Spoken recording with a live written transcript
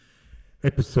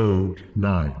Episode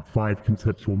 9, 5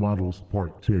 Conceptual Models,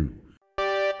 Part 2.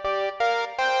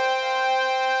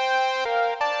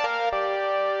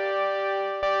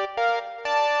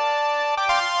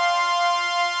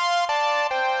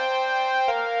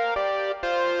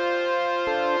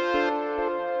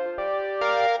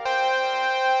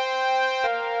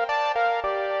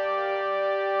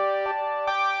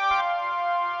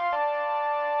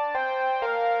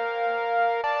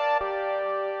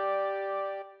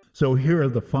 So here are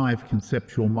the 5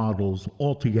 conceptual models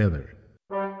altogether.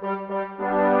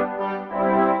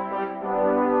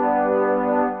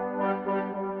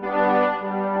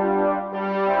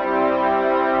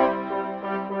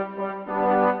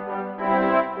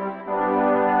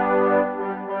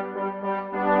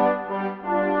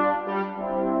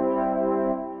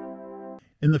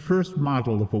 In the first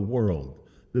model of a world,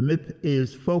 the myth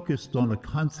is focused on a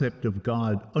concept of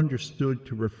God understood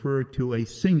to refer to a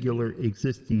singular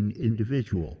existing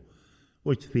individual,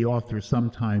 which the author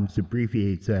sometimes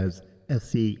abbreviates as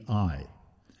SEI.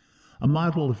 A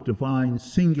model of divine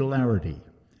singularity.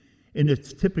 In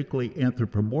its typically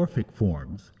anthropomorphic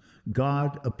forms,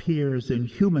 God appears in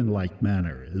human-like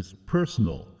manner as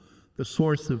personal, the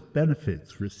source of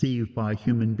benefits received by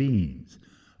human beings,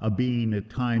 a being at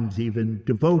times even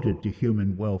devoted to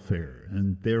human welfare,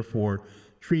 and therefore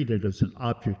treated as an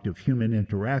object of human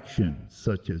interaction,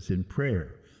 such as in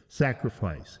prayer,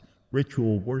 sacrifice,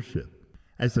 ritual worship.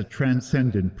 As a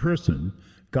transcendent person,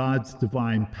 God's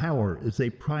divine power is a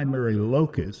primary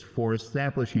locus for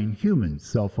establishing human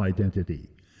self-identity.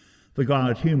 The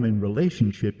God-human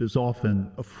relationship is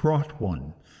often a fraught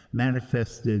one,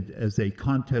 manifested as a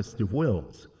contest of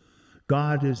wills.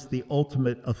 God is the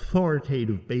ultimate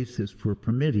authoritative basis for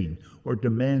permitting or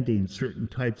demanding certain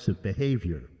types of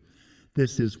behavior.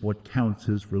 This is what counts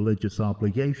as religious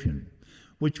obligation,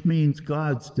 which means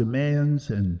God's demands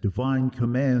and divine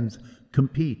commands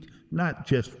compete not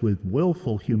just with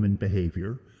willful human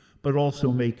behavior, but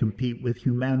also may compete with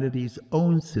humanity's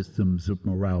own systems of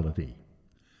morality.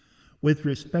 With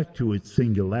respect to its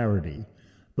singularity,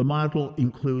 the model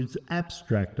includes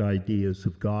abstract ideas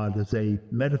of God as a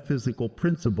metaphysical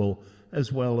principle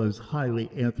as well as highly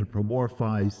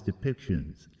anthropomorphized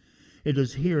depictions. It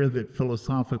is here that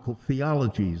philosophical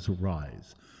theologies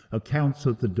arise, accounts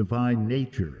of the divine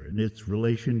nature and its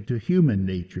relation to human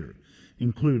nature,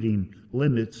 including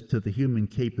limits to the human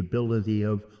capability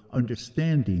of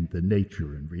understanding the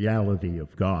nature and reality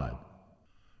of God.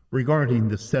 Regarding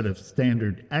the set of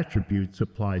standard attributes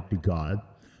applied to God,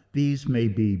 these may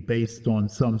be based on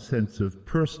some sense of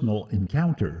personal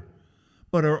encounter,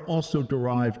 but are also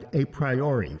derived a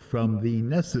priori from the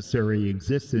necessary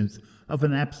existence of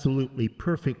an absolutely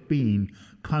perfect being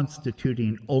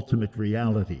constituting ultimate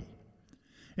reality.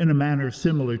 In a manner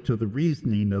similar to the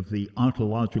reasoning of the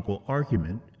ontological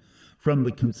argument, from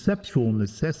the conceptual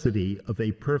necessity of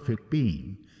a perfect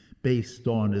being, based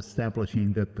on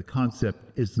establishing that the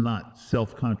concept is not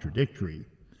self-contradictory,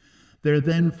 there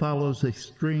then follows a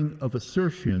string of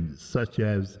assertions such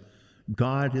as,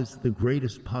 God is the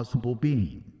greatest possible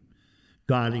being.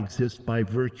 God exists by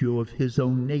virtue of his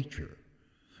own nature.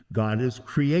 God is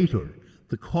creator,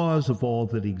 the cause of all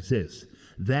that exists,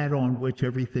 that on which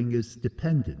everything is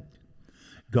dependent.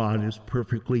 God is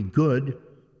perfectly good,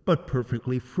 but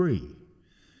perfectly free.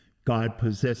 God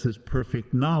possesses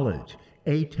perfect knowledge,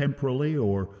 atemporally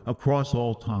or across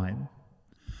all time.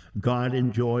 God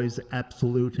enjoys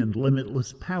absolute and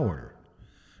limitless power.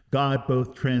 God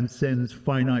both transcends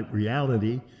finite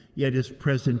reality, yet is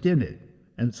present in it,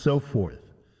 and so forth.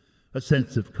 A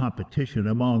sense of competition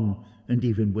among, and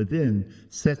even within,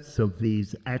 sets of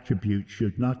these attributes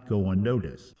should not go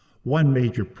unnoticed. One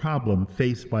major problem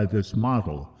faced by this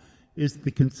model is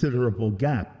the considerable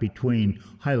gap between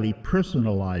highly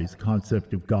personalized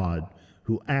concept of God,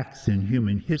 who acts in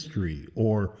human history,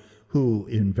 or who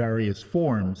in various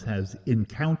forms has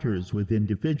encounters with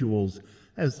individuals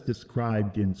as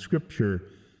described in Scripture,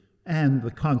 and the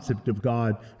concept of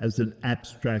God as an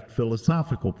abstract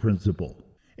philosophical principle.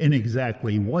 In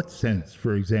exactly what sense,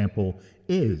 for example,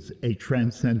 is a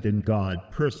transcendent God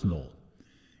personal?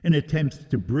 In attempts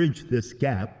to bridge this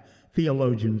gap,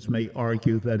 theologians may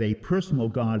argue that a personal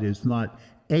God is not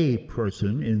a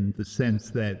person in the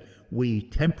sense that we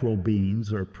temporal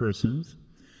beings are persons.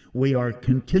 We are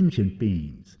contingent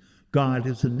beings. God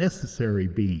is a necessary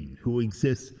being who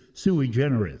exists sui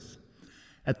generis.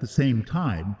 At the same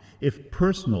time, if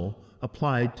personal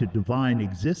applied to divine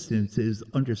existence is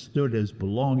understood as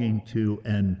belonging to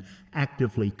an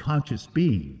actively conscious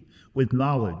being with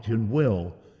knowledge and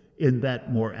will, in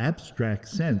that more abstract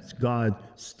sense, God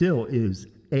still is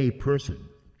a person.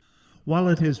 While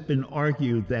it has been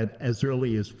argued that as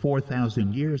early as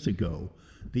 4,000 years ago,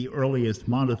 the earliest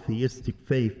monotheistic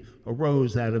faith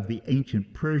arose out of the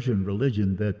ancient Persian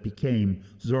religion that became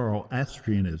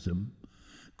Zoroastrianism,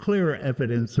 clear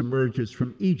evidence emerges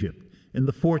from Egypt in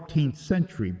the 14th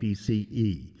century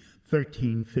BCE,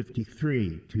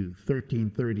 1353 to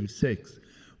 1336,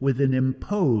 with an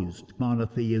imposed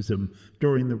monotheism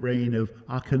during the reign of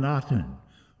Akhenaten,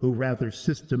 who rather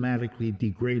systematically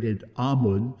degraded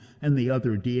Amun and the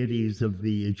other deities of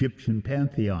the Egyptian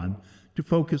pantheon to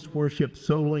focus worship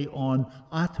solely on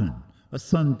Aten, a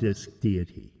sun disk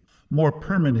deity. More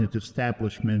permanent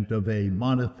establishment of a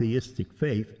monotheistic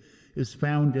faith is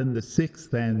found in the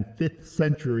 6th and 5th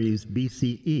centuries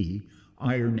BCE,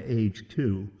 Iron Age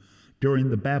II, during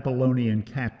the Babylonian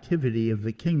captivity of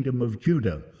the Kingdom of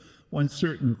Judah, when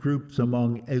certain groups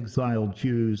among exiled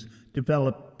Jews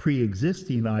developed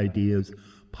pre-existing ideas,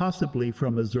 possibly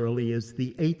from as early as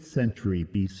the 8th century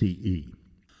BCE.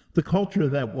 The culture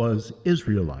that was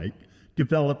Israelite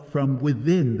developed from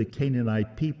within the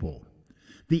Canaanite people.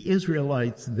 The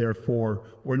Israelites, therefore,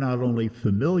 were not only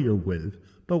familiar with,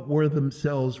 but were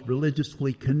themselves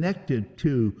religiously connected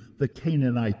to the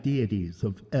Canaanite deities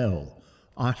of El,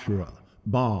 Asherah,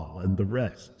 Baal, and the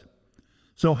rest.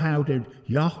 So how did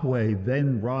Yahweh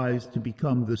then rise to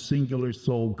become the singular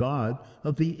sole God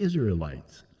of the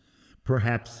Israelites?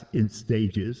 Perhaps in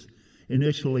stages,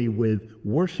 initially with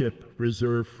worship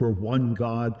reserved for one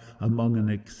God among an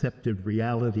accepted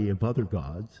reality of other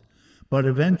gods, but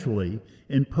eventually,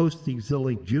 in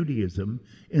post-exilic Judaism,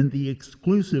 in the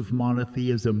exclusive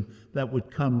monotheism that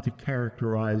would come to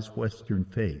characterize Western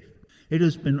faith. It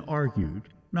has been argued,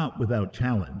 not without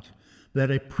challenge, that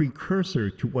a precursor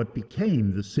to what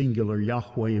became the singular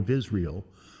Yahweh of Israel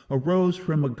arose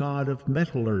from a god of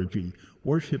metallurgy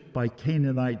worshipped by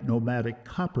Canaanite nomadic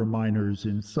copper miners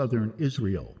in southern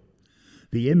Israel.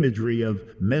 The imagery of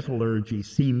metallurgy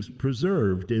seems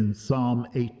preserved in Psalm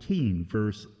 18,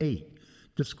 verse 8,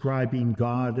 describing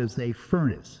God as a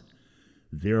furnace.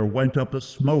 There went up a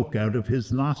smoke out of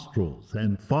his nostrils,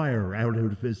 and fire out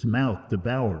of his mouth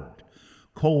devoured.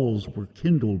 Coals were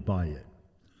kindled by it.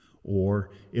 Or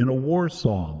in a war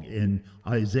song in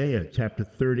Isaiah chapter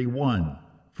 31,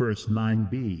 verse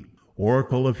 9b,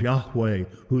 Oracle of Yahweh,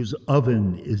 whose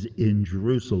oven is in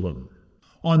Jerusalem.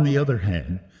 On the other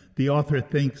hand, the author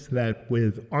thinks that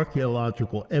with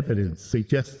archaeological evidence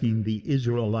suggesting the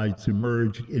Israelites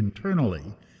emerged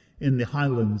internally in the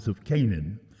highlands of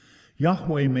Canaan,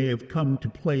 Yahweh may have come to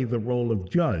play the role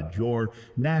of judge or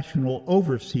national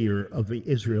overseer of the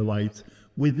Israelites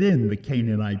within the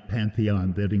Canaanite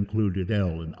pantheon that included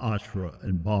El and Asherah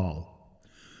and Baal.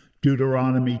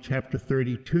 Deuteronomy chapter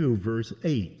 32, verse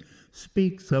 8,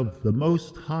 speaks of the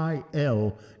Most High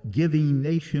El giving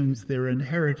nations their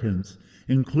inheritance,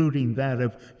 including that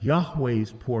of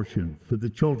Yahweh's portion for the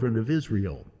children of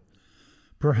Israel.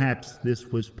 Perhaps this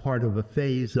was part of a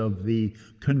phase of the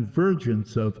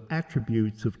convergence of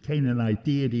attributes of Canaanite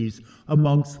deities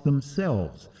amongst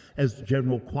themselves as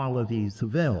general qualities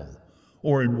of El,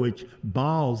 or in which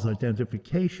Baal's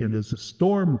identification as a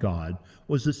storm god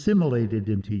was assimilated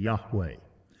into Yahweh.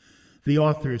 The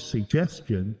author's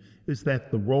suggestion is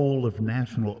that the role of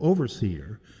national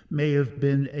overseer may have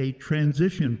been a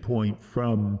transition point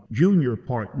from junior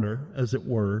partner, as it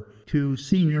were, to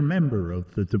senior member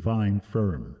of the divine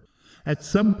firm. At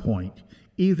some point,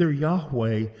 either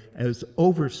Yahweh as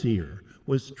overseer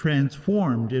was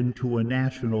transformed into a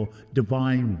national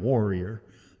divine warrior,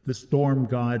 the storm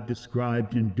god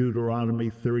described in Deuteronomy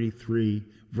 33,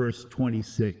 verse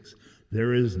 26,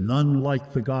 "There is none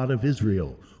like the God of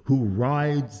Israel, who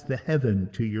rides the heaven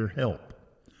to your help,"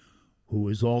 who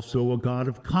is also a God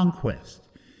of conquest.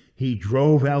 He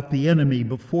drove out the enemy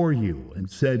before you and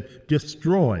said,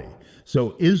 "Destroy,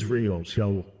 so Israel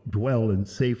shall dwell in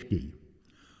safety."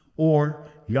 Or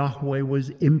Yahweh was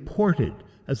imported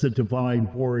as a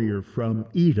divine warrior from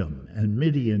Edom and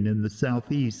Midian in the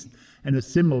southeast and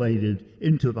assimilated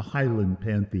into the highland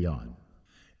pantheon.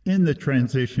 In the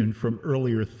transition from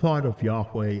earlier thought of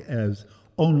Yahweh as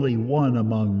only one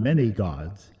among many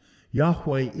gods,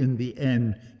 Yahweh in the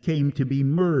end came to be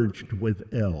merged with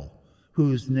El,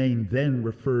 whose name then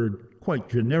referred quite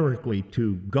generically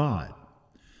to God.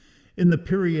 In the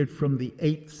period from the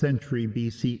 8th century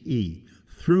BCE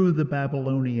through the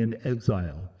Babylonian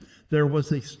exile, there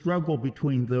was a struggle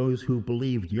between those who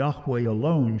believed Yahweh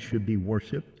alone should be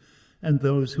worshipped and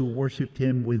those who worshipped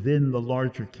him within the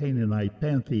larger Canaanite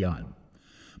pantheon.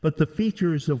 But the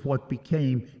features of what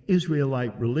became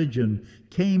Israelite religion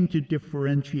came to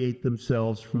differentiate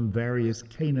themselves from various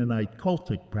Canaanite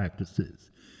cultic practices,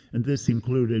 and this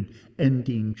included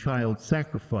ending child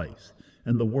sacrifice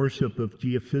and the worship of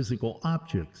geophysical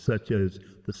objects such as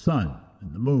the sun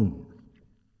and the moon.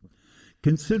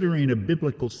 Considering a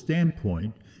biblical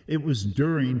standpoint, it was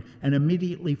during and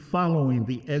immediately following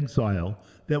the exile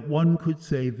that one could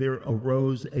say there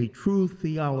arose a true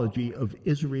theology of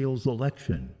Israel's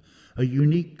election, a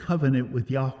unique covenant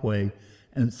with Yahweh,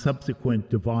 and subsequent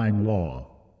divine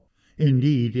law.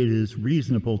 Indeed, it is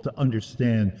reasonable to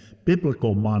understand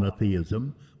biblical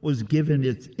monotheism was given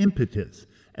its impetus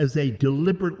as a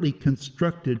deliberately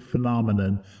constructed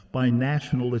phenomenon by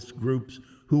nationalist groups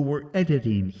who were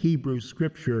editing Hebrew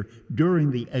scripture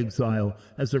during the exile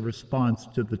as a response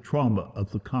to the trauma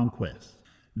of the conquest.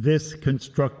 This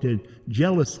constructed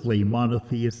jealously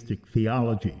monotheistic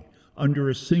theology under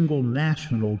a single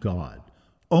national God,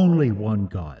 only one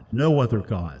God, no other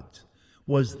gods,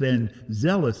 was then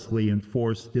zealously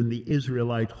enforced in the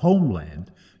Israelite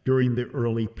homeland during the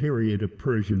early period of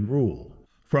Persian rule.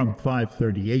 From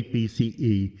 538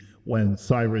 BCE, when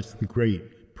Cyrus the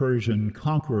Great, Persian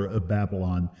conqueror of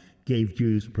Babylon, gave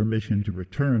Jews permission to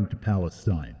return to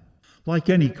Palestine. Like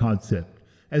any concept,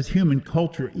 as human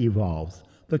culture evolves,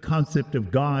 the concept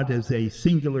of God as a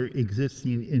singular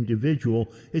existing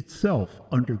individual itself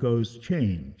undergoes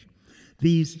change.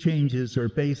 These changes are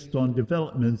based on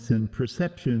developments in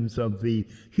perceptions of the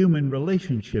human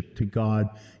relationship to God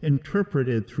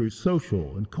interpreted through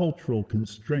social and cultural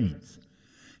constraints.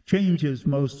 Changes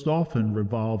most often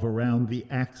revolve around the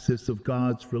axis of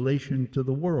God's relation to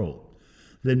the world,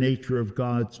 the nature of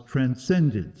God's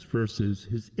transcendence versus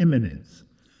his immanence,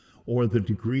 or the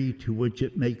degree to which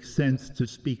it makes sense to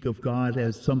speak of God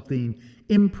as something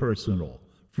impersonal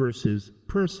versus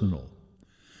personal.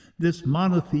 This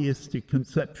monotheistic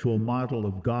conceptual model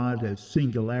of God as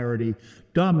singularity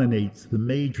dominates the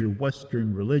major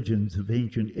Western religions of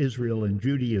ancient Israel and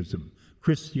Judaism,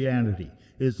 Christianity,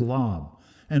 Islam,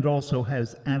 and also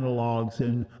has analogues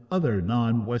in other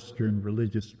non-Western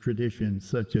religious traditions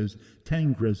such as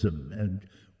Tengrism and,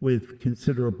 with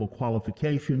considerable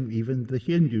qualification, even the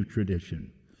Hindu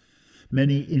tradition.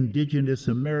 Many indigenous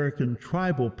American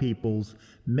tribal peoples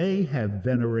may have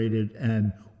venerated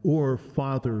an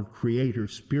Father, Creator,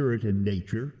 Spirit, and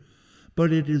nature,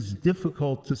 but it is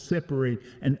difficult to separate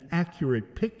an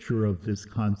accurate picture of this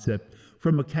concept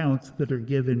from accounts that are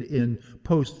given in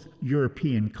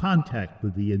post-European contact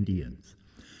with the Indians.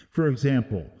 For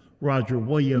example, Roger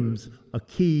Williams' A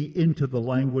Key into the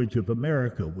Language of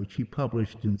America, which he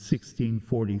published in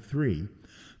 1643,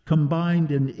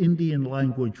 combined an Indian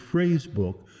language phrase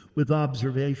book with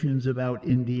observations about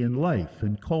Indian life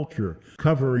and culture,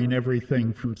 covering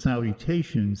everything from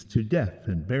salutations to death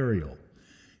and burial.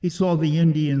 He saw the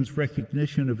Indians'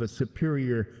 recognition of a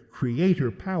superior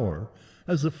creator power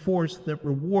as a force that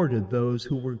rewarded those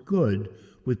who were good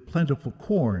with plentiful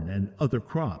corn and other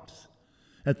crops.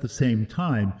 At the same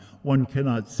time, one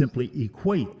cannot simply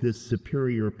equate this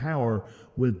superior power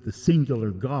with the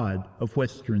singular God of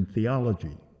Western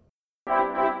theology.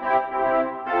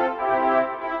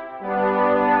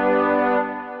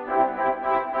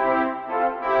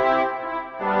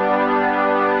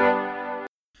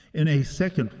 In a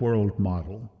second world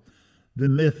model, the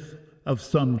myth of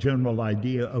some general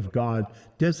idea of God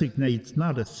designates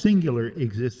not a singular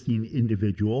existing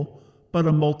individual, but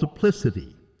a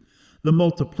multiplicity. The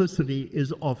multiplicity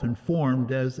is often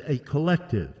formed as a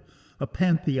collective, a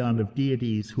pantheon of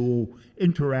deities who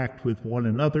interact with one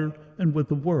another and with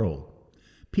the world.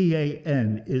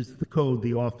 PAN is the code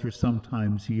the author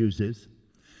sometimes uses.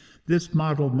 This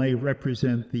model may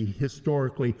represent the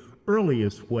historically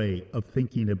earliest way of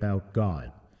thinking about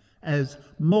God, as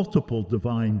multiple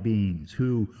divine beings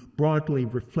who broadly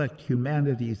reflect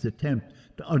humanity's attempt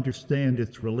to understand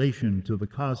its relation to the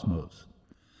cosmos.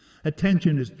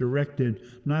 Attention is directed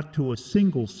not to a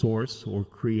single source or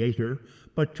creator,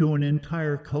 but to an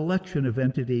entire collection of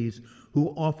entities who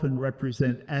often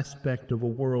represent aspects of a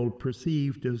world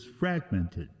perceived as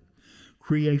fragmented.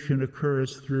 Creation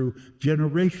occurs through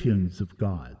generations of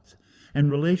gods,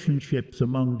 and relationships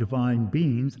among divine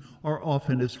beings are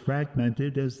often as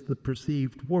fragmented as the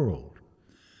perceived world.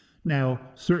 Now,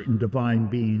 certain divine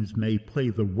beings may play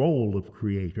the role of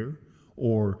creator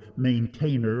or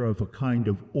maintainer of a kind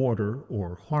of order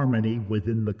or harmony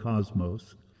within the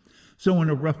cosmos. So in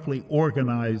a roughly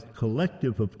organized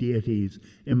collective of deities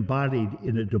embodied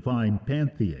in a divine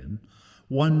pantheon,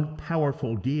 one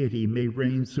powerful deity may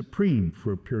reign supreme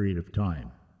for a period of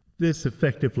time. This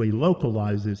effectively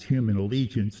localizes human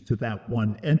allegiance to that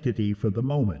one entity for the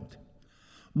moment.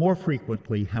 More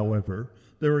frequently, however,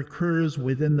 there occurs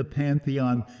within the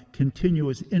pantheon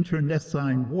continuous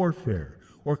internecine warfare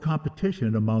or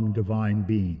competition among divine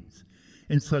beings.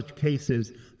 In such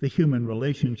cases, the human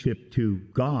relationship to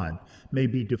God may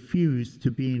be diffused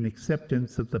to being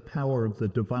acceptance of the power of the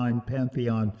divine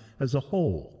pantheon as a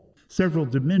whole. Several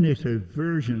diminutive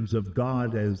versions of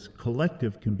God as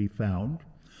collective can be found.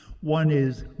 One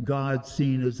is God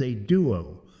seen as a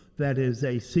duo, that is,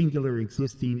 a singular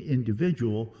existing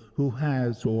individual who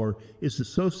has or is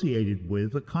associated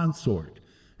with a consort,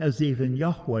 as even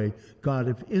Yahweh, God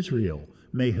of Israel,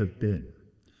 may have been.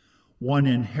 One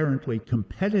inherently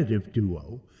competitive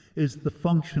duo is the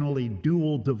functionally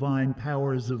dual divine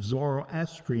powers of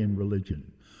Zoroastrian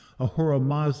religion, Ahura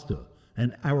Mazda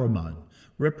and Ahriman,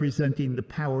 representing the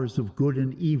powers of good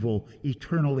and evil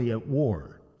eternally at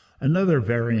war. Another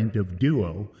variant of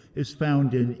duo is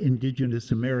found in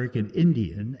indigenous American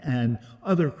Indian and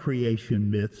other creation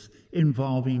myths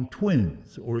involving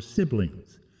twins or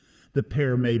siblings. The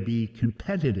pair may be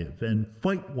competitive and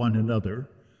fight one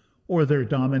another, or their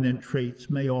dominant traits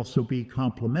may also be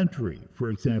complementary, for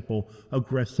example,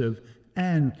 aggressive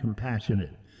and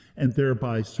compassionate, and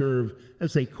thereby serve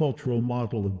as a cultural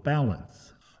model of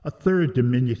balance. A third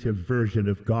diminutive version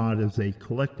of God as a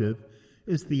collective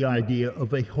is the idea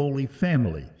of a holy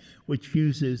family, which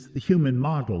uses the human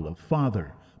model of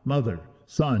father, mother,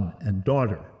 son, and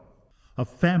daughter. A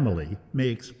family may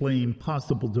explain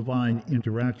possible divine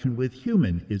interaction with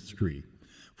human history.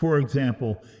 For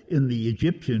example, in the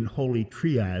Egyptian holy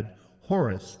triad,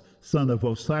 Horus, son of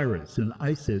Osiris and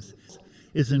Isis,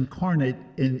 is incarnate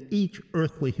in each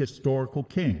earthly historical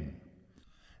king.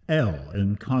 El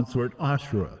and consort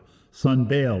Ashura, son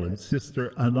Baal and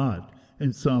sister Anat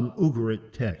in some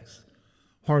Ugarit texts.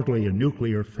 Hardly a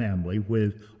nuclear family,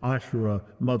 with Ashura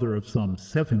mother of some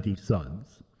 70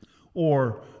 sons.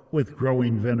 Or with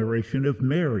growing veneration of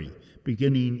Mary,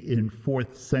 beginning in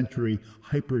 4th century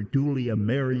Hyperdulia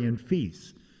Marian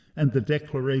feasts, and the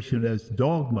declaration as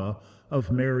dogma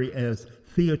of Mary as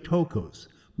Theotokos,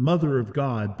 Mother of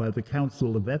God, by the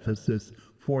Council of Ephesus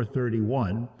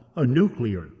 431, a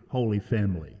nuclear holy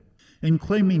family. In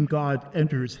claiming God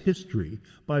enters history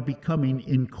by becoming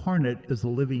incarnate as a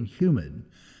living human,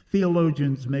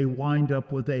 theologians may wind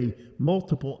up with a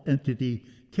multiple entity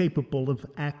capable of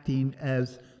acting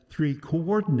as three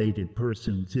coordinated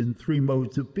persons in three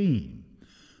modes of being.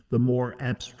 The more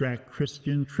abstract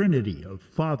Christian Trinity of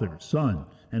Father, Son,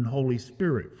 and Holy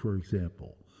Spirit, for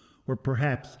example, or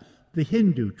perhaps the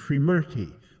Hindu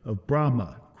Trimurti of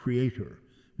Brahma, Creator,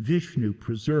 Vishnu,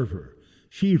 Preserver,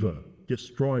 Shiva,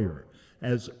 Destroyer,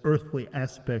 as earthly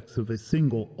aspects of a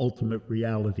single ultimate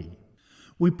reality.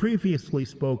 We previously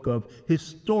spoke of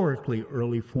historically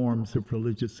early forms of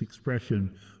religious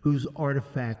expression whose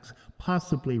artifacts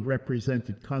possibly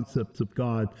represented concepts of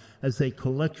God as a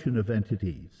collection of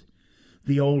entities.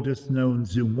 The oldest known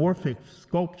zoomorphic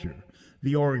sculpture,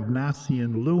 the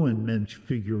Aurignacian Leuwenmensch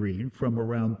figurine from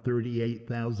around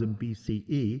 38,000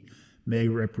 BCE, may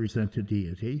represent a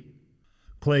deity.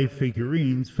 Clay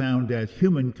figurines found at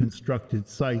human-constructed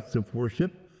sites of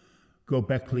worship,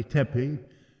 Göbekli Tepe,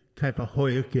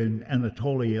 Çatalhöyük in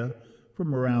Anatolia,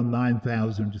 from around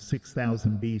 9,000 to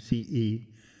 6,000 BCE,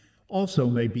 also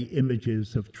may be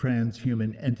images of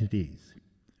transhuman entities.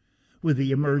 With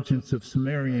the emergence of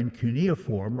Sumerian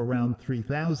cuneiform around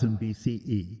 3000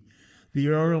 BCE, the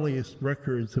earliest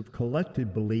records of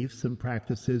collective beliefs and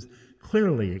practices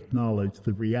clearly acknowledge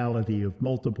the reality of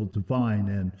multiple divine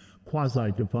and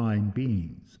quasi-divine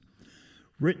beings.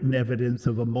 Written evidence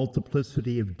of a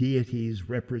multiplicity of deities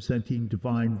representing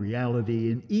divine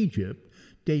reality in Egypt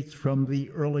dates from the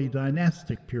early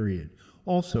dynastic period,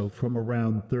 also from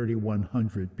around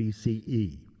 3100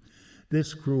 BCE.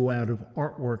 This grew out of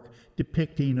artwork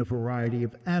depicting a variety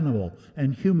of animal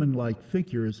and human-like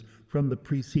figures from the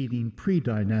preceding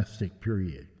pre-dynastic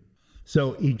period.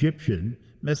 So Egyptian,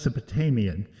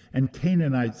 Mesopotamian, and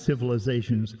Canaanite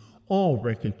civilizations all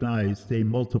recognized a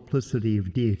multiplicity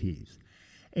of deities.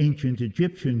 Ancient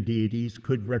Egyptian deities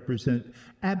could represent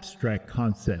abstract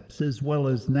concepts as well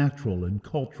as natural and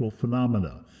cultural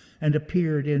phenomena, and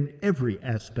appeared in every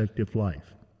aspect of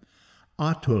life.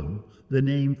 Atum, the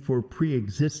name for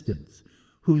pre-existence,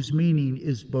 whose meaning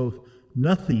is both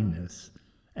nothingness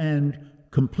and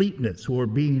completeness, or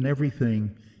being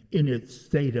everything in its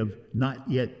state of not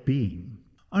yet being,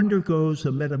 undergoes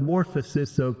a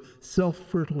metamorphosis of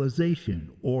self-fertilization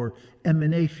or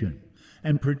emanation,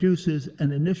 and produces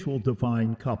an initial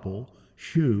divine couple,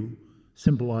 Shu,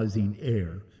 symbolizing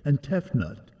air, and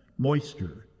Tefnut,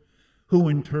 moisture, who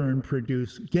in turn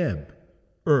produce Geb,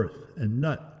 earth, and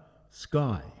Nut,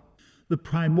 sky. The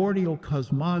primordial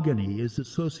cosmogony is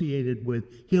associated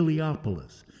with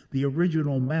Heliopolis, the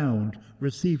original mound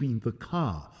receiving the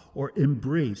Ka, or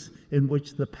embrace, in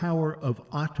which the power of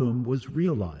Atum was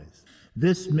realized.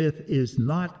 This myth is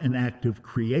not an act of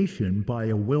creation by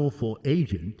a willful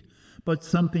agent, but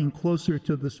something closer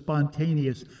to the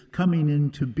spontaneous coming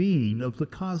into being of the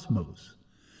cosmos.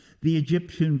 The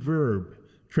Egyptian verb,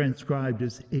 transcribed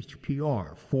as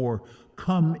HPR, for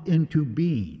come into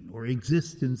being or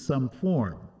exist in some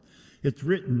form, it's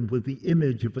written with the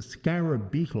image of a scarab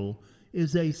beetle,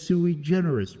 is a sui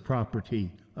generis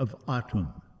property of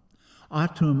Atum.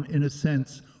 Atum, in a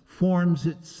sense, forms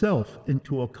itself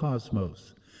into a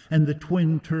cosmos, and the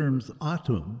twin terms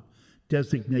Atum,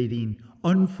 designating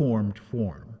unformed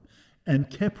form,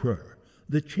 and Keprer,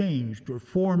 the changed or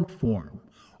formed form,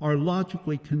 are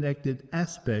logically connected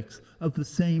aspects of the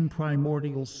same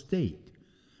primordial state,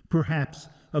 perhaps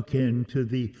akin to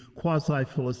the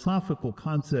quasi-philosophical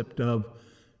concept of,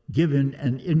 given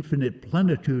an infinite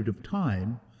plenitude of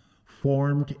time,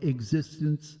 formed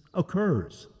existence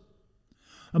occurs.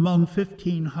 Among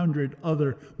 1,500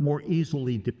 other more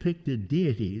easily depicted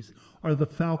deities are the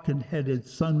falcon-headed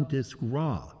sun disk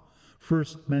Ra,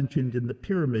 first mentioned in the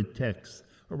pyramid texts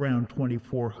around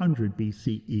 2400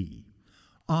 BCE,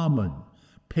 Amun,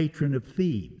 patron of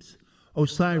Thebes,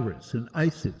 Osiris and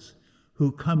Isis,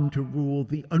 who come to rule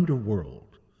the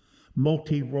underworld,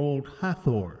 multi-rolled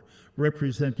Hathor,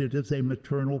 represented as a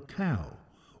maternal cow,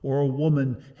 or a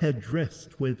woman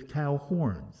head-dressed with cow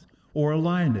horns, or a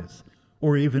lioness,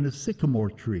 or even a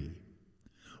sycamore tree.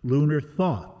 Lunar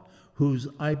Thoth, whose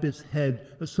ibis head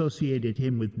associated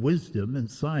him with wisdom and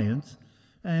science,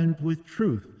 and with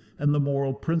truth and the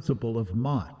moral principle of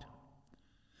Ma'at.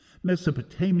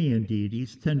 Mesopotamian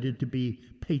deities tended to be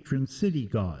patron city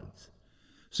gods.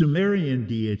 Sumerian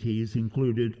deities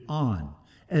included An,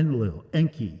 Enlil,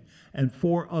 Enki, and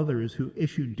 4 others who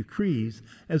issued decrees,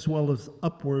 as well as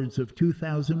upwards of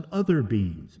 2,000 other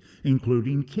beings,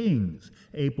 including kings,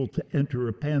 able to enter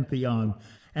a pantheon,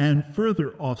 and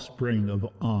further offspring of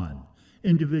An,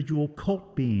 individual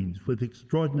cult beings with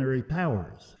extraordinary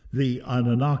powers, the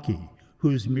Anunnaki,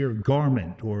 whose mere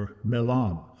garment, or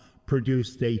melam,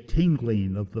 produced a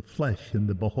tingling of the flesh in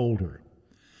the beholder.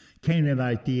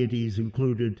 Canaanite deities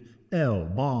included El,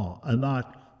 Baal, Anat,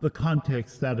 the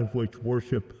context out of which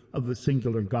worship of the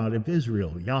singular God of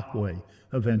Israel, Yahweh,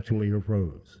 eventually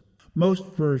arose. Most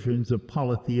versions of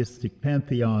polytheistic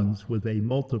pantheons with a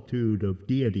multitude of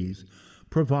deities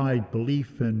provide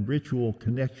belief and ritual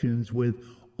connections with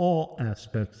all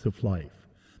aspects of life.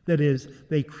 That is,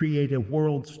 they create a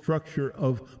world structure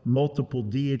of multiple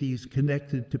deities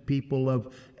connected to people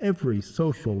of every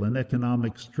social and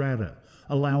economic strata,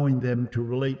 allowing them to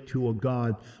relate to a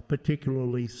God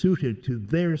particularly suited to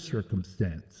their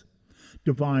circumstance.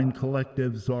 Divine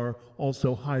collectives are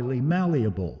also highly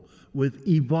malleable, with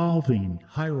evolving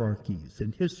hierarchies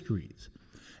and histories.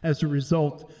 As a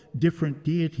result, different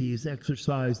deities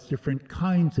exercise different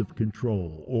kinds of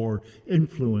control or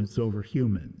influence over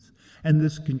humans, and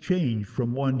this can change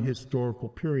from one historical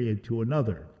period to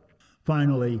another.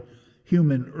 Finally,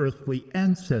 human earthly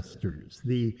ancestors,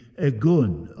 the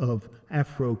Egun of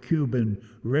Afro-Cuban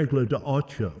Regla de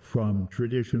Ocho from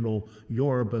traditional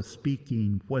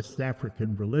Yoruba-speaking West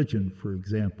African religion, for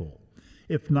example.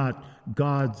 If not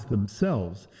gods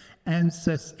themselves,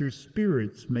 ancestor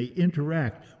spirits may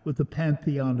interact with the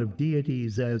pantheon of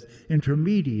deities as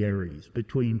intermediaries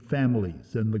between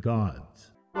families and the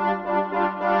gods.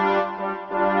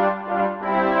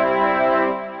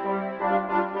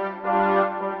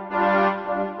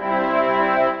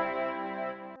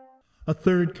 A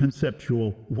third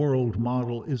conceptual world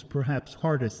model is perhaps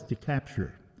hardest to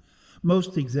capture.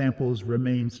 Most examples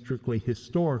remain strictly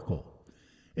historical.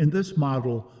 In this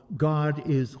model, God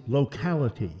is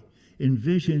locality,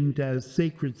 envisioned as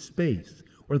sacred space,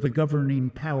 or the governing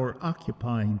power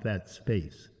occupying that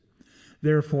space.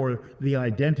 Therefore, the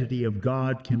identity of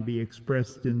God can be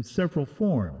expressed in several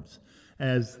forms,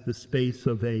 as the space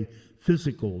of a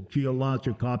physical,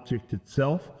 geologic object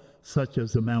itself, such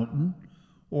as a mountain,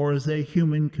 or as a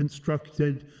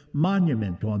human-constructed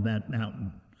monument on that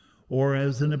mountain, or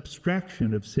as an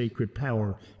abstraction of sacred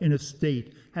power in a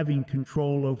state having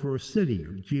control over a city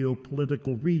or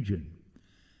geopolitical region.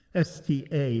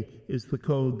 STA is the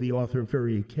code the author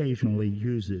very occasionally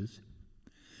uses.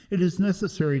 It is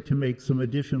necessary to make some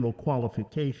additional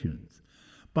qualifications.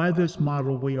 By this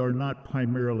model, we are not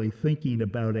primarily thinking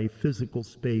about a physical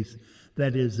space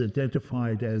that is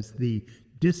identified as the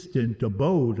distant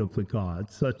abode of the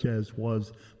gods, such as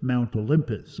was Mount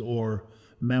Olympus or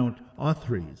Mount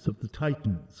Othrys of the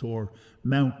Titans, or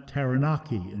Mount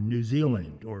Taranaki in New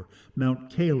Zealand, or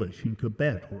Mount Kailash in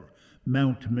Tibet, or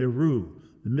Mount Meru,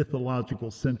 the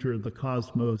mythological center of the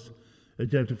cosmos,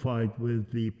 identified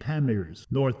with the Pamirs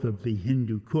north of the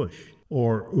Hindu Kush,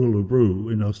 or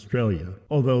Uluru in Australia,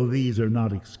 although these are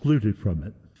not excluded from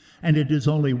it. And it is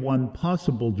only one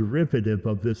possible derivative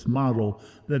of this model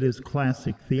that is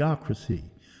classic theocracy,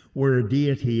 where a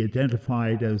deity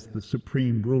identified as the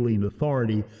supreme ruling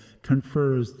authority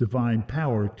confers divine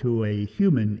power to a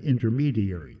human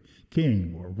intermediary,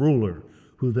 king or ruler,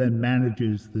 who then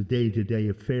manages the day-to-day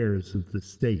affairs of the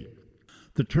state.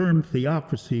 The term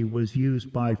theocracy was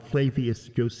used by Flavius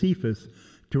Josephus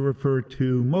to refer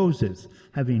to Moses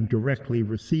having directly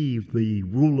received the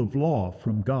rule of law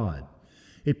from God.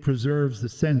 It preserves the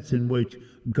sense in which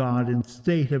God and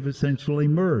state have essentially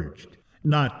merged,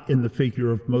 not in the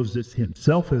figure of Moses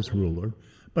himself as ruler,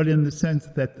 but in the sense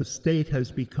that the state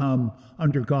has become,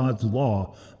 under God's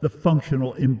law, the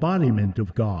functional embodiment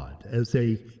of God as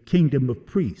a kingdom of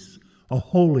priests, a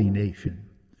holy nation.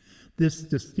 This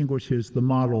distinguishes the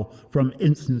model from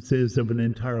instances of an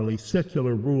entirely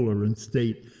secular ruler and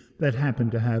state that happen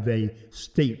to have a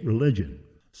state religion.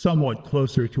 Somewhat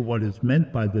closer to what is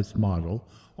meant by this model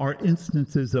are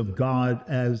instances of God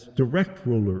as direct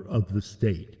ruler of the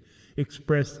state,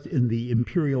 expressed in the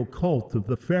imperial cult of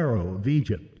the Pharaoh of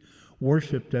Egypt,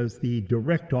 worshipped as the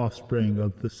direct offspring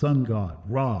of the sun god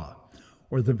Ra,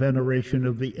 or the veneration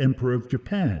of the Emperor of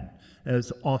Japan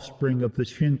as offspring of the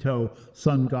Shinto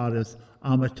sun goddess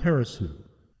Amaterasu.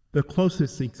 The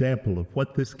closest example of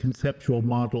what this conceptual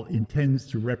model intends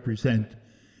to represent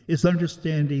is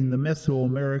understanding the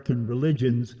Mesoamerican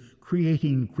religions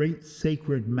creating great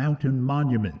sacred mountain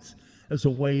monuments as a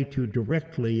way to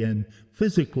directly and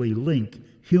physically link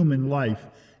human life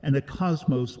and a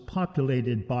cosmos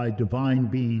populated by divine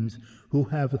beings who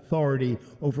have authority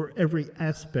over every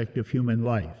aspect of human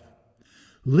life.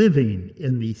 Living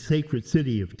in the sacred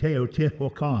city of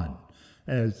Teotihuacan,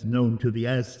 as known to the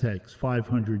Aztecs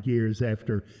 500 years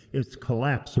after its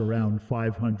collapse around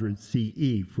 500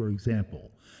 CE, for example,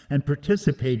 and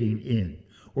participating in,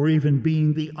 or even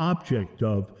being the object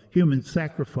of, human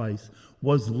sacrifice,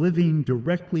 was living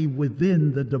directly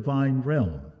within the divine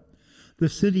realm. The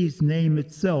city's name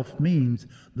itself means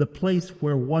the place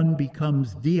where one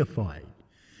becomes deified.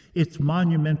 Its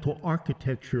monumental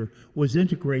architecture was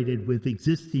integrated with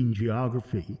existing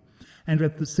geography, and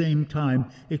at the same time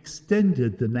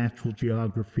extended the natural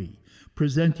geography,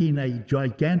 presenting a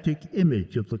gigantic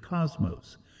image of the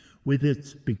cosmos, with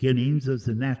its beginnings as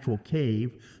a natural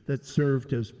cave that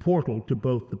served as portal to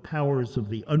both the powers of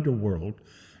the underworld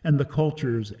and the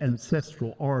culture's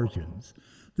ancestral origins.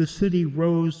 The city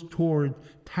rose toward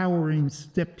towering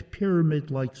stepped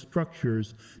pyramid-like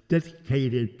structures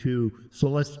dedicated to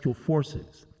celestial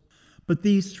forces. But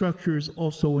these structures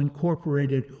also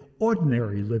incorporated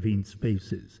ordinary living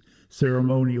spaces,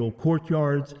 ceremonial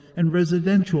courtyards, and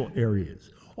residential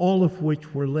areas, all of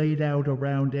which were laid out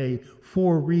around a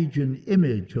four-region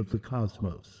image of the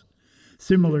cosmos.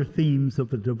 Similar themes of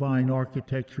the divine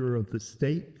architecture of the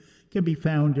state can be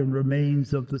found in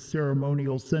remains of the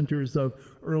ceremonial centers of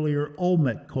earlier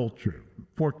Olmec culture,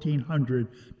 1400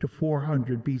 to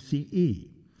 400 BCE,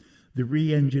 the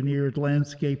re-engineered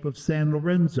landscape of San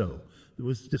Lorenzo that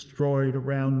was destroyed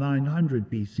around 900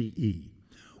 BCE,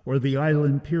 or the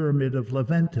island pyramid of La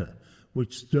Venta,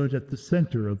 which stood at the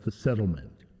center of the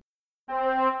settlement.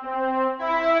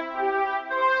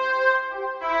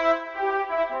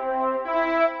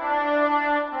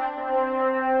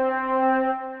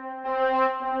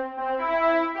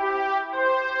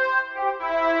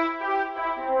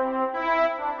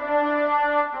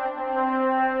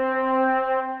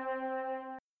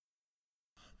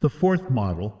 The fourth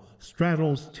model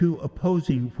straddles two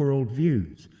opposing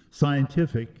worldviews,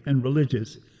 scientific and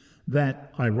religious,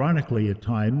 that, ironically at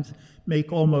times,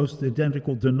 make almost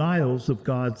identical denials of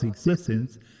God's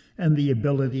existence and the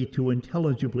ability to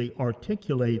intelligibly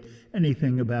articulate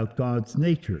anything about God's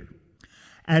nature.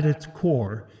 At its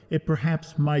core, it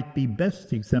perhaps might be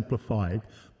best exemplified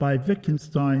by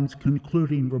Wittgenstein's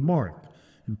concluding remark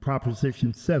in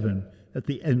Proposition 7 at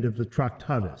the end of the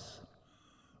Tractatus.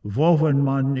 Woven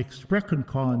man nicht sprechen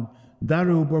kann,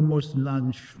 darüber muss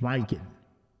man schweigen.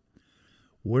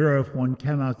 Whereof one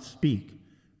cannot speak,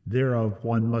 thereof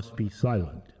one must be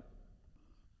silent.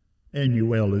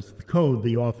 NUL is the code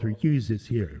the author uses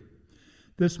here.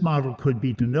 This model could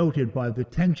be denoted by the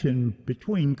tension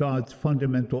between God's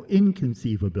fundamental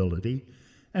inconceivability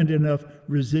and enough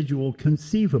residual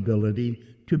conceivability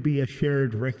to be a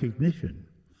shared recognition,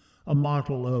 a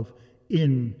model of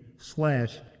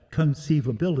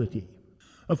in/conceivability.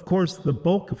 Of course, the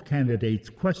bulk of candidates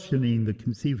questioning the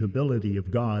conceivability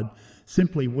of God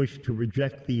simply wish to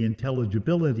reject the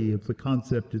intelligibility of the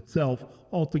concept itself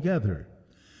altogether.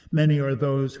 Many are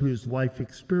those whose life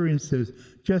experiences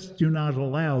just do not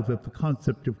allow that the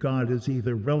concept of God is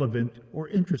either relevant or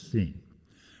interesting.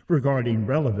 Regarding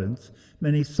relevance,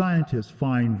 many scientists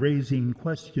find raising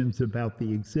questions about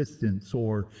the existence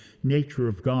or nature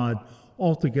of God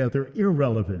altogether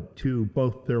irrelevant to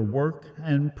both their work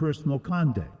and personal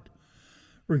conduct.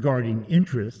 Regarding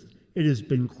interest, it has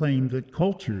been claimed that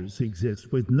cultures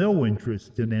exist with no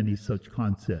interest in any such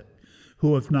concept,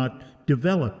 who have not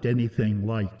developed anything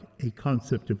like a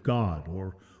concept of God,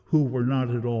 or who were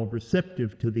not at all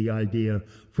receptive to the idea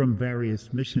from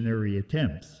various missionary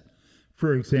attempts.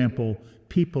 For example,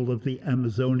 people of the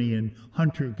Amazonian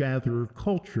hunter-gatherer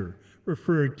culture,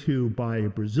 referred to by a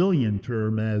Brazilian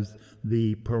term as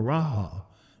the Paraha,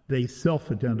 they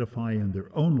self-identify in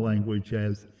their own language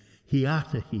as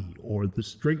Hiatahi, or the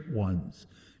straight ones,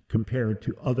 compared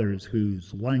to others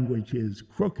whose language is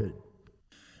crooked.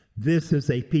 This is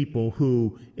a people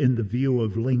who, in the view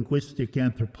of linguistic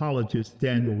anthropologist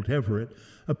Daniel Everett,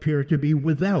 appear to be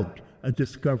without a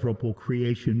discoverable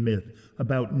creation myth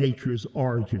about nature's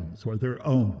origins or their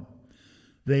own.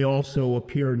 They also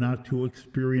appear not to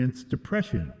experience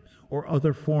depression or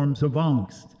other forms of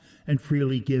angst, and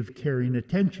freely give caring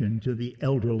attention to the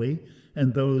elderly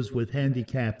and those with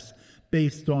handicaps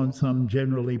based on some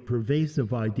generally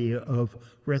pervasive idea of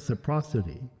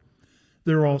reciprocity.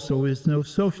 There also is no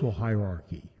social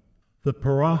hierarchy. The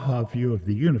Paraha view of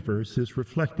the universe is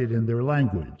reflected in their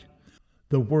language.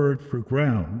 The word for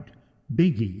ground,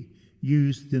 bigi,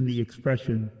 used in the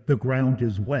expression "the ground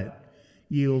is wet,"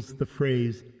 yields the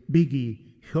phrase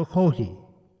bigi hohohi.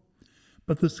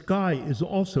 But the sky is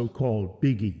also called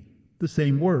bigi, the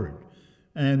same word,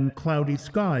 and cloudy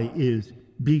sky is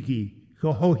bigi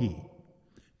hohohi,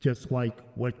 just like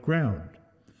wet ground.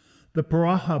 The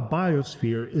Paraha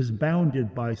biosphere is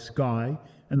bounded by sky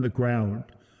and the ground,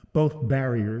 both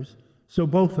barriers, so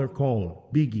both are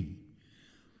called bigi.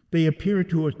 They appear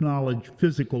to acknowledge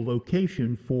physical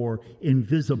location for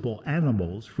invisible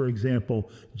animals, for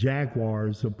example,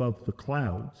 jaguars above the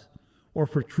clouds, or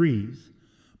for trees,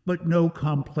 but no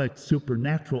complex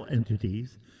supernatural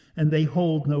entities, and they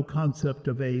hold no concept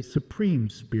of a supreme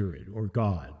spirit or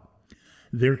God.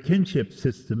 Their kinship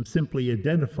system simply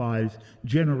identifies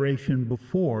generation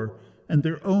before and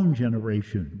their own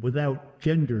generation without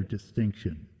gender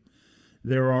distinction.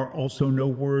 There are also no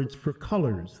words for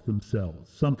colors themselves.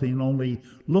 Something only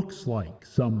looks like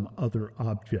some other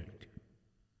object.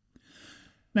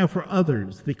 Now, for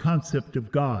others, the concept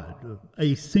of God,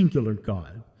 a singular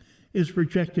God, is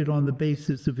rejected on the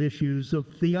basis of issues of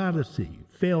theodicy,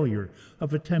 failure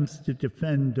of attempts to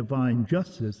defend divine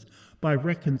justice by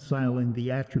reconciling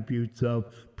the attributes of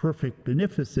perfect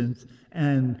beneficence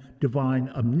and divine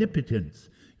omnipotence,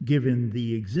 given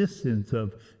the existence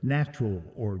of natural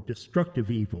or destructive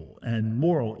evil and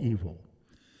moral evil.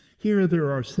 Here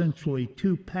there are essentially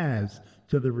two paths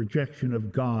to the rejection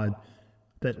of God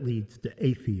that leads to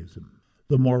atheism.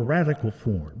 The more radical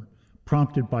form,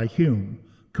 prompted by Hume,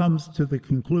 comes to the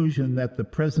conclusion that the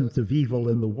presence of evil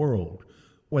in the world,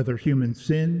 whether human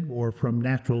sin or from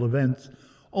natural events,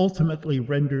 ultimately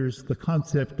renders the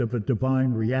concept of a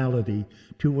divine reality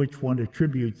to which one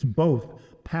attributes both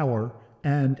power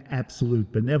and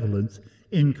absolute benevolence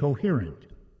incoherent.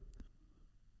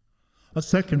 A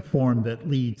second form that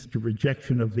leads to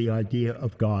rejection of the idea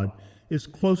of God is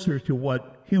closer to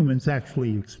what humans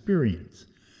actually experience.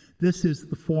 This is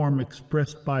the form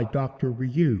expressed by Dr.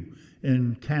 Rieu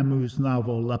in Camus'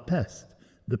 novel La Peste,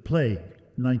 The Plague,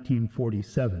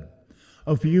 1947,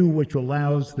 a view which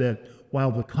allows that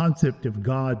while the concept of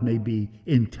God may be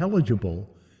intelligible,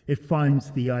 it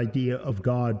finds the idea of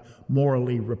God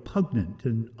morally repugnant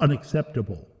and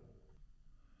unacceptable.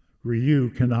 Rieu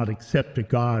cannot accept a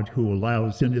God who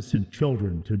allows innocent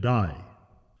children to die.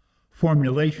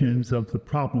 Formulations of the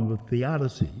problem of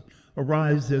theodicy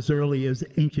arise as early as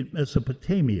ancient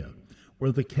Mesopotamia,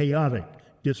 where the chaotic,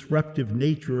 disruptive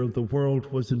nature of the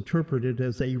world was interpreted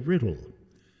as a riddle.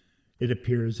 It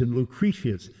appears in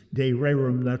Lucretius' De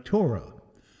Rerum Natura,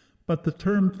 but the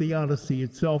term theodicy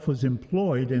itself was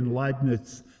employed in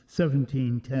Leibniz's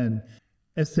 1710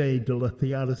 Essai de la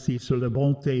théodicie sur la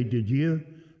bonté de Dieu,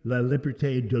 la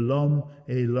liberté de l'homme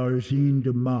et l'origine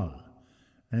du mal,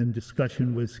 and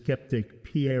discussion with skeptic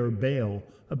Pierre Bayle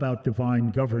about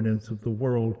divine governance of the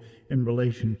world in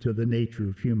relation to the nature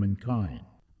of humankind.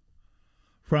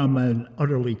 From an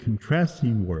utterly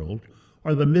contrasting world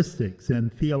are the mystics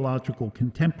and theological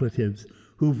contemplatives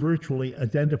who virtually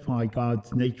identify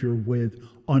God's nature with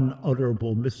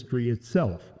unutterable mystery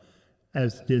itself,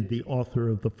 as did the author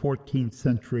of the 14th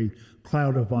century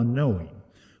Cloud of Unknowing,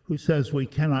 who says we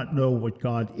cannot know what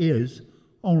God is,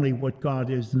 only what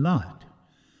God is not.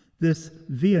 This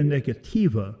via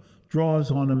negativa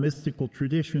draws on a mystical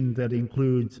tradition that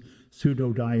includes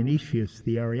Pseudo-Dionysius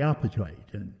the Areopagite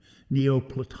and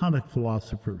Neoplatonic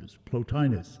philosophers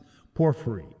Plotinus,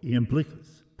 Porphyry,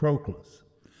 Iamblichus, Proclus.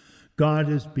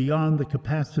 God is beyond the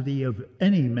capacity of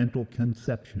any mental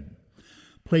conception.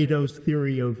 Plato's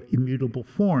theory of immutable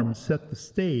forms set the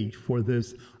stage for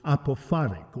this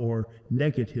apophatic or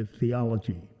negative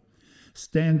theology,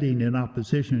 standing in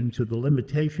opposition to the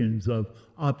limitations of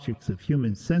objects of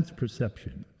human sense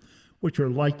perception, which are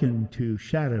likened to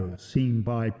shadows seen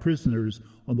by prisoners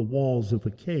on the walls of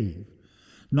a cave.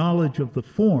 Knowledge of the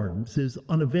forms is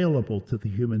unavailable to the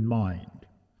human mind.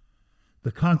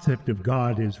 The concept of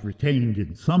God is retained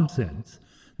in some sense,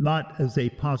 not as a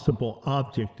possible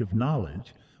object of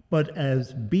knowledge, but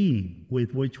as being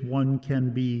with which one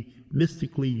can be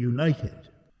mystically united.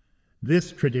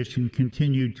 This tradition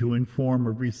continued to inform a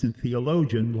recent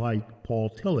theologian like Paul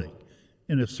Tillich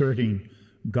in asserting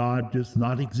God does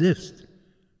not exist.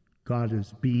 God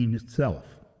is being itself.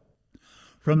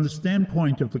 From the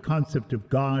standpoint of the concept of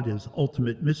God as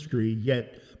ultimate mystery,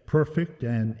 yet perfect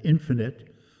and infinite,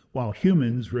 while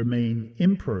humans remain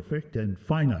imperfect and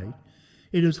finite,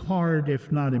 it is hard, if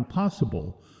not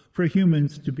impossible, for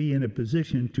humans to be in a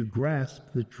position to grasp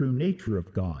the true nature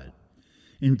of God.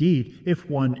 Indeed, if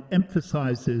one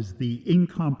emphasizes the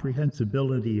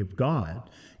incomprehensibility of God,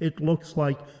 it looks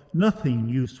like nothing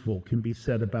useful can be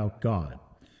said about God,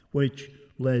 which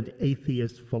led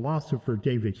atheist philosopher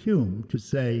David Hume to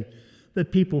say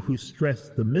that people who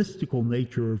stressed the mystical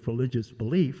nature of religious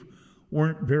belief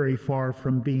weren't very far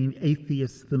from being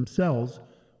atheists themselves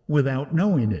without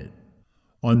knowing it.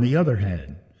 On the other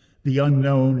hand, the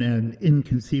unknown and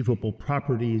inconceivable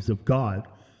properties of God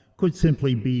could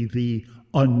simply be the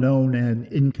unknown and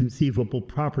inconceivable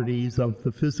properties of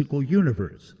the physical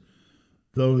universe.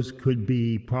 Those could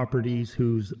be properties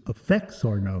whose effects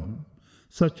are known,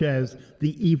 such as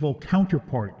the evil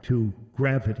counterpart to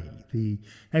gravity, the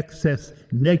excess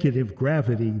negative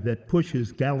gravity that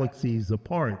pushes galaxies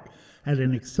apart at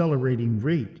an accelerating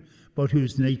rate, but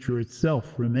whose nature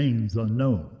itself remains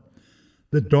unknown.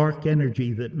 The dark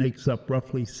energy that makes up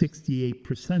roughly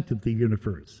 68% of the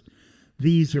universe.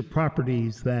 These are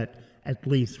properties that, at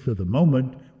least for the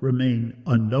moment, remain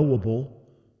unknowable,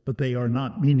 but they are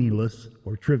not meaningless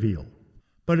or trivial.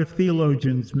 But if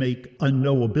theologians make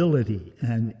unknowability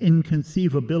and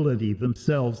inconceivability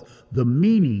themselves the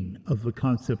meaning of the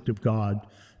concept of God,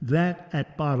 that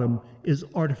at bottom is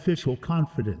artificial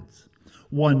confidence,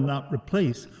 one not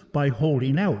replaced by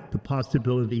holding out the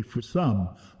possibility for some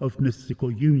of mystical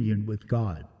union with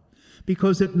God,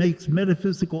 because it makes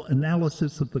metaphysical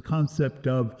analysis of the concept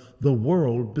of the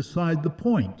world beside the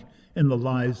point in the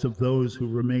lives of those who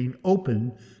remain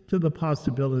open to the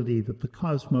possibility that the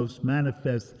cosmos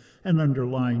manifests an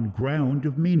underlying ground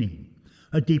of meaning,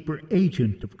 a deeper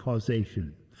agent of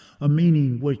causation, a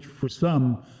meaning which for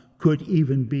some could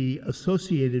even be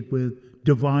associated with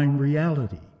divine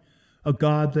reality, a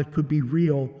God that could be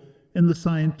real in the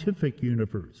scientific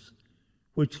universe,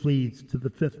 which leads to the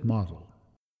fifth model.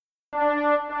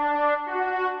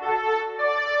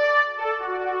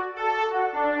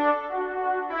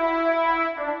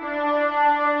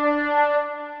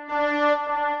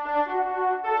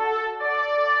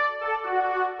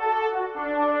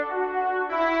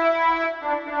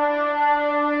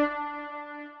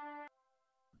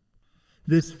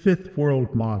 This fifth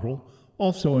world model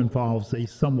also involves a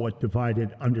somewhat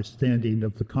divided understanding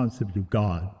of the concept of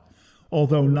God,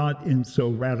 although not in so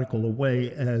radical a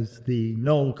way as the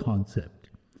null concept.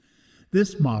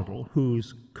 This model,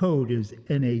 whose code is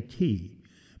NAT,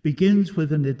 begins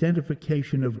with an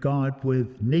identification of God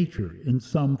with nature in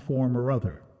some form or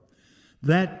other.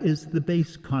 That is the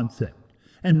base concept,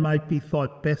 and might be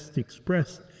thought best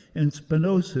expressed in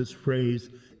Spinoza's phrase,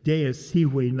 Deus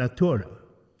sive natura,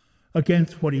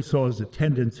 against what he saw as a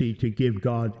tendency to give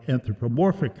God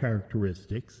anthropomorphic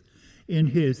characteristics. In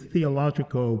his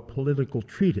theologico-political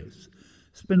treatise,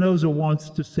 Spinoza wants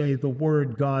to say the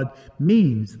word God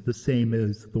means the same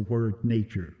as the word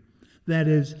nature. That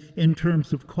is, in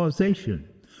terms of causation,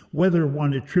 whether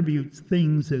one attributes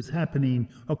things as happening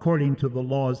according to the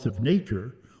laws of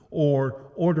nature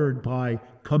or ordered by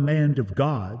command of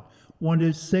God, one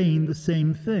is saying the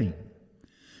same thing.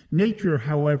 Nature,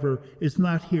 however, is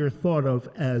not here thought of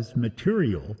as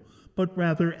material, but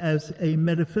rather as a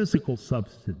metaphysical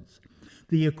substance.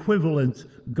 The equivalence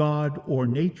God or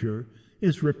nature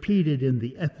is repeated in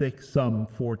the Ethics some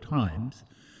 4 times,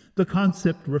 the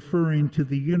concept referring to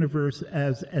the universe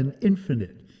as an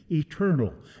infinite,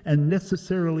 eternal, and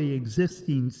necessarily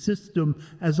existing system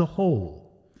as a whole.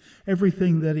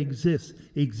 Everything that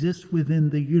exists within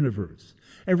the universe.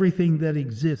 Everything that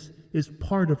exists is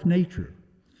part of nature.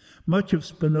 Much of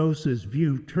Spinoza's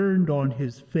view turned on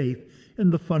his faith in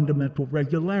the fundamental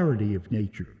regularity of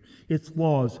nature, its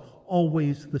laws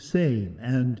always the same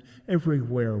and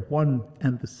everywhere one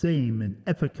and the same in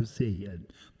efficacy and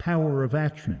power of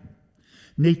action.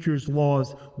 Nature's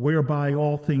laws, whereby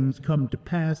all things come to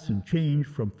pass and change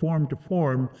from form to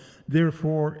form,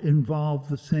 therefore involve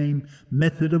the same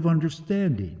method of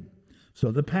understanding.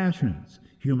 So the passions,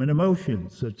 human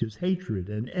emotions such as hatred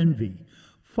and envy,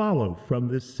 follow from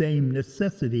this same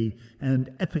necessity and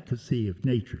efficacy of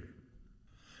nature.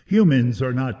 Humans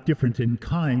are not different in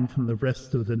kind from the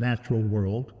rest of the natural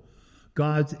world.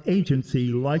 God's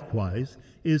agency, likewise,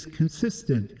 is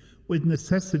consistent with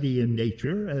necessity in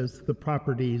nature, as the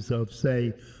properties of,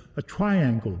 say, a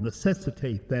triangle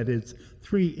necessitate that its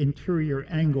 3 interior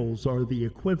angles are the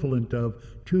equivalent of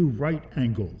 2 right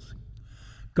angles.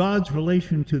 God's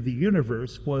relation to the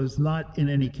universe was not in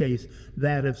any case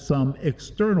that of some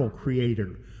external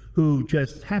creator who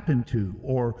just happened to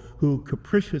or who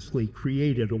capriciously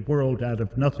created a world out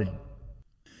of nothing.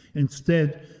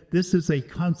 Instead, this is a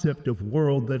concept of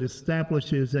world that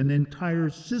establishes an entire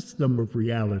system of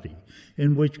reality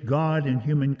in which God and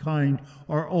humankind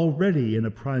are already in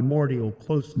a primordial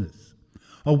closeness.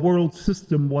 A world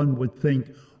system, one would think,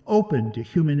 open to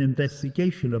human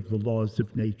investigation of the laws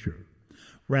of nature,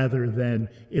 rather than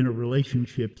in a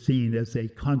relationship seen as a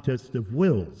contest of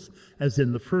wills, as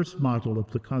in the first model of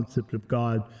the concept of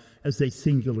God as a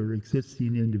singular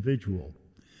existing individual.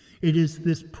 It is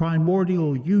this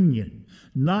primordial union,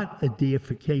 not a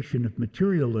deification of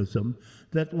materialism,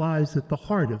 that lies at the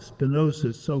heart of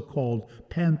Spinoza's so-called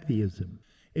pantheism.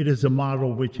 It is a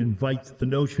model which invites the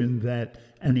notion that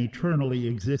an eternally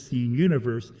existing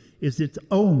universe is its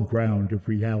own ground of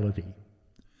reality.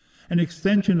 An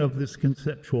extension of this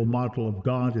conceptual model of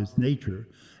God as nature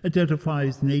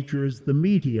identifies nature as the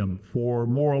medium for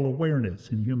moral awareness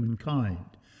in humankind.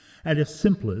 At its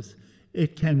simplest,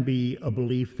 it can be a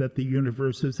belief that the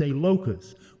universe is a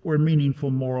locus where meaningful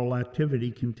moral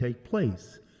activity can take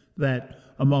place, that,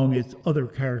 among its other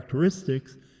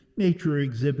characteristics, nature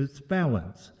exhibits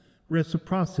balance,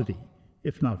 reciprocity,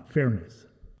 if not fairness.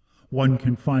 One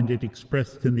can find it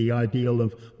expressed in the ideal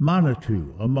of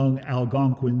Manitou among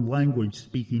Algonquin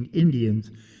language-speaking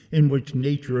Indians, in which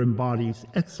nature embodies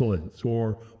excellence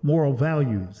or moral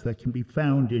values that can be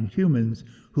found in humans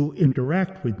who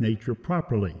interact with nature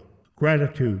properly.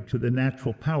 Gratitude to the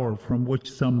natural power from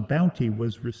which some bounty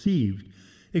was received,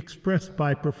 expressed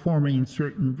by performing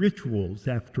certain rituals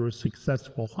after a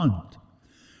successful hunt.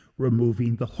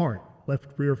 Removing the heart, left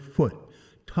rear foot,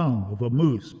 tongue of a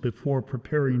moose before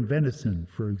preparing venison,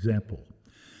 for example,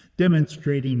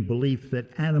 demonstrating belief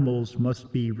that animals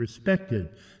must be respected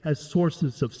as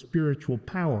sources of spiritual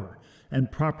power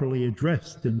and properly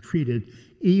addressed and treated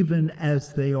even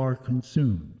as they are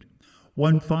consumed.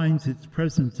 One finds its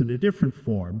presence in a different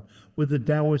form with the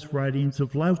Taoist writings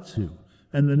of Lao Tzu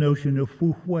and the notion of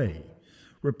Wu Hui,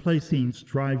 replacing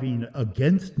striving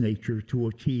against nature to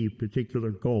achieve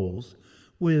particular goals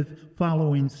with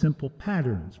following simple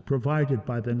patterns provided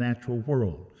by the natural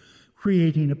world,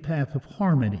 creating a path of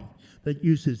harmony that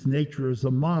uses nature as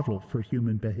a model for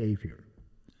human behavior.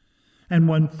 And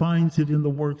one finds it in the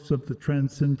works of the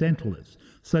transcendentalists,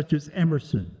 such as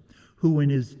Emerson, who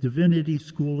in his Divinity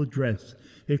School address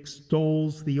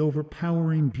extols the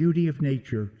overpowering beauty of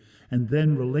nature and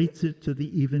then relates it to the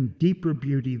even deeper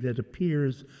beauty that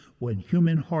appears when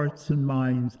human hearts and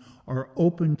minds are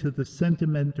open to the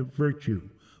sentiment of virtue,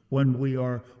 when we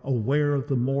are aware of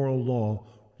the moral law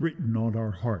written on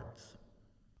our hearts.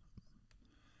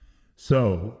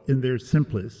 So, in their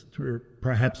simplest, or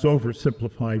perhaps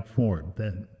oversimplified form,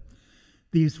 then,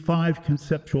 these 5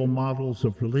 conceptual models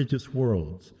of religious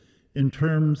worlds, in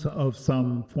terms of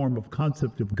some form of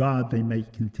concept of God they may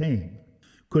contain,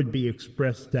 could be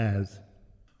expressed as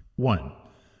 1.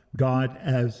 God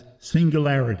as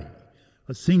singularity,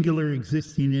 a singular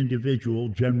existing individual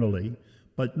generally,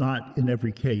 but not in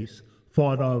every case,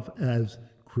 thought of as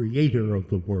creator of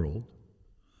the world.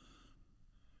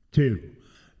 2.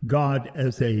 God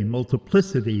as a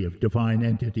multiplicity of divine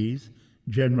entities,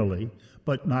 generally,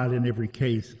 but not in every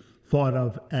case, thought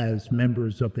of as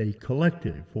members of a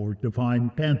collective or divine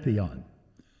pantheon.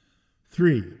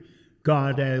 3.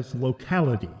 God as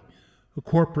locality, a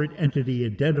corporate entity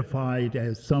identified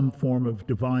as some form of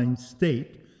divine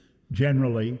state,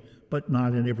 generally, but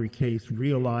not in every case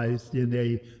realized in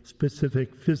a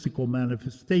specific physical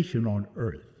manifestation on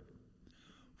earth.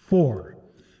 4.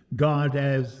 God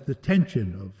as the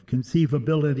tension of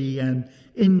conceivability and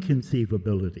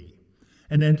inconceivability,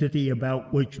 an entity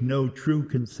about which no true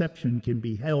conception can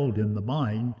be held in the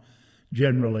mind,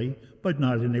 generally, but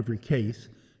not in every case,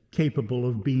 capable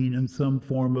of being in some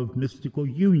form of mystical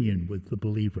union with the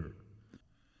believer.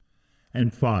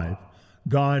 And 5.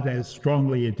 God as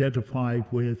strongly identified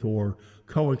with or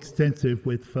coextensive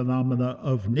with phenomena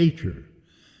of nature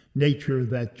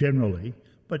that generally,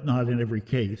 but not in every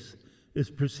case, is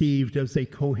perceived as a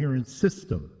coherent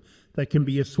system that can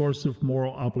be a source of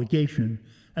moral obligation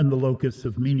and the locus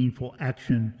of meaningful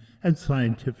action and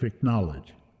scientific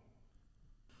knowledge.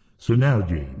 So now,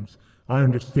 James, I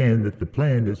understand that the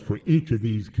plan is for each of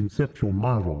these conceptual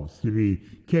models to be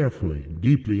carefully and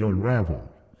deeply unraveled,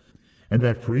 and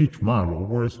that for each model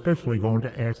we're especially going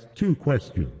to ask 2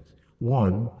 questions.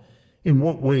 1, in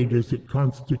what way does it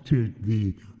constitute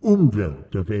the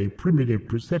Umwelt of a primitive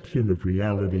perception of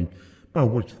reality by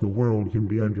which the world can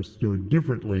be understood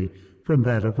differently from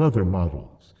that of other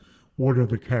models? What are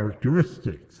the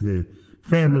characteristics, the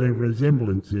family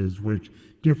resemblances which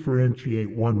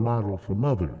differentiate one model from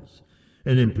others?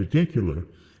 And in particular,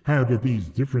 how do these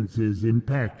differences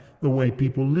impact the way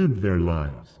people live their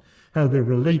lives, how they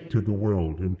relate to the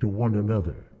world and to one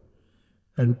another?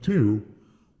 And 2,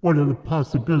 what are the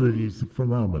possibilities of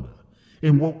phenomena?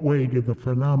 In what way do the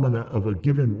phenomena of a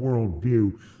given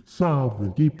worldview solve the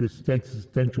deepest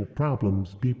existential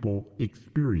problems people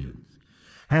experience?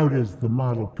 How does the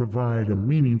model provide a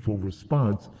meaningful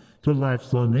response to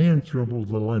life's unanswerable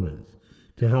dilemmas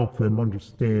to help them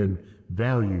understand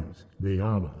values they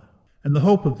honor? And the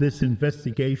hope of this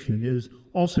investigation is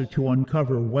also to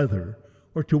uncover whether,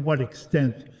 or to what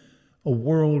extent, a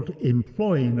world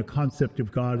employing the concept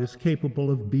of God is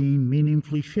capable of being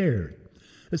meaningfully shared,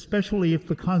 especially if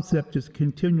the concept is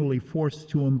continually forced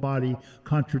to embody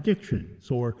contradictions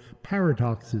or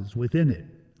paradoxes within it.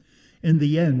 In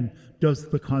the end, does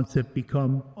the concept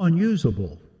become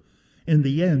unusable? In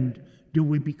the end, do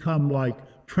we become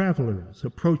like travelers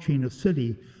approaching a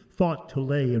city thought to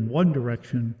lay in one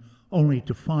direction, only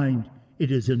to find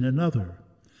it is in another?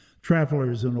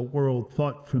 Travelers in a world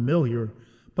thought familiar,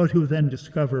 but who then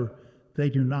discover they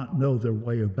do not know their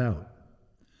way about.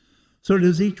 So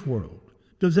does each world,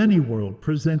 does any world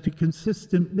present a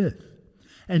consistent myth?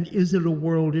 And is it a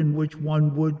world in which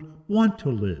one would want to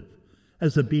live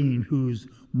as a being whose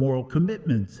moral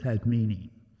commitments had meaning?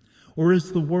 Or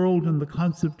is the world and the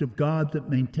concept of God that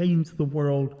maintains the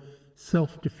world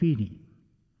self-defeating?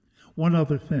 One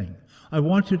other thing, I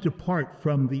want to depart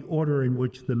from the order in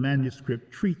which the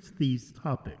manuscript treats these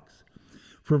topics.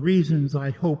 For reasons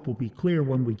I hope will be clear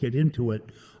when we get into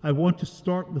it, I want to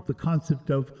start with the concept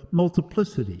of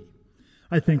multiplicity.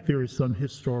 I think there is some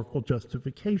historical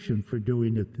justification for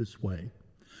doing it this way,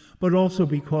 but also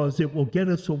because it will get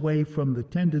us away from the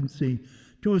tendency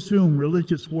to assume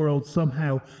religious worlds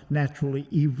somehow naturally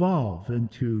evolve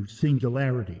into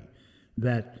singularity,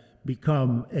 that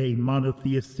become a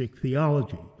monotheistic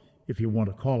theology, if you want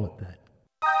to call it that.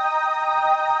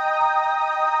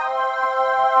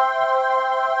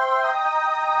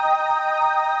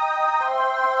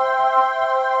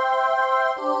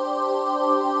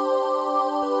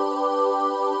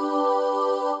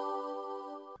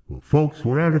 Well, folks,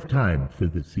 we're out of time for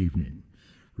this evening.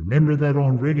 Remember that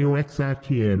on Radio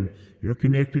XITN, you're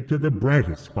connected to the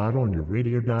brightest spot on your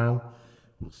radio dial.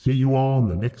 We'll see you all in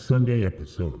the next Sunday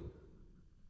episode.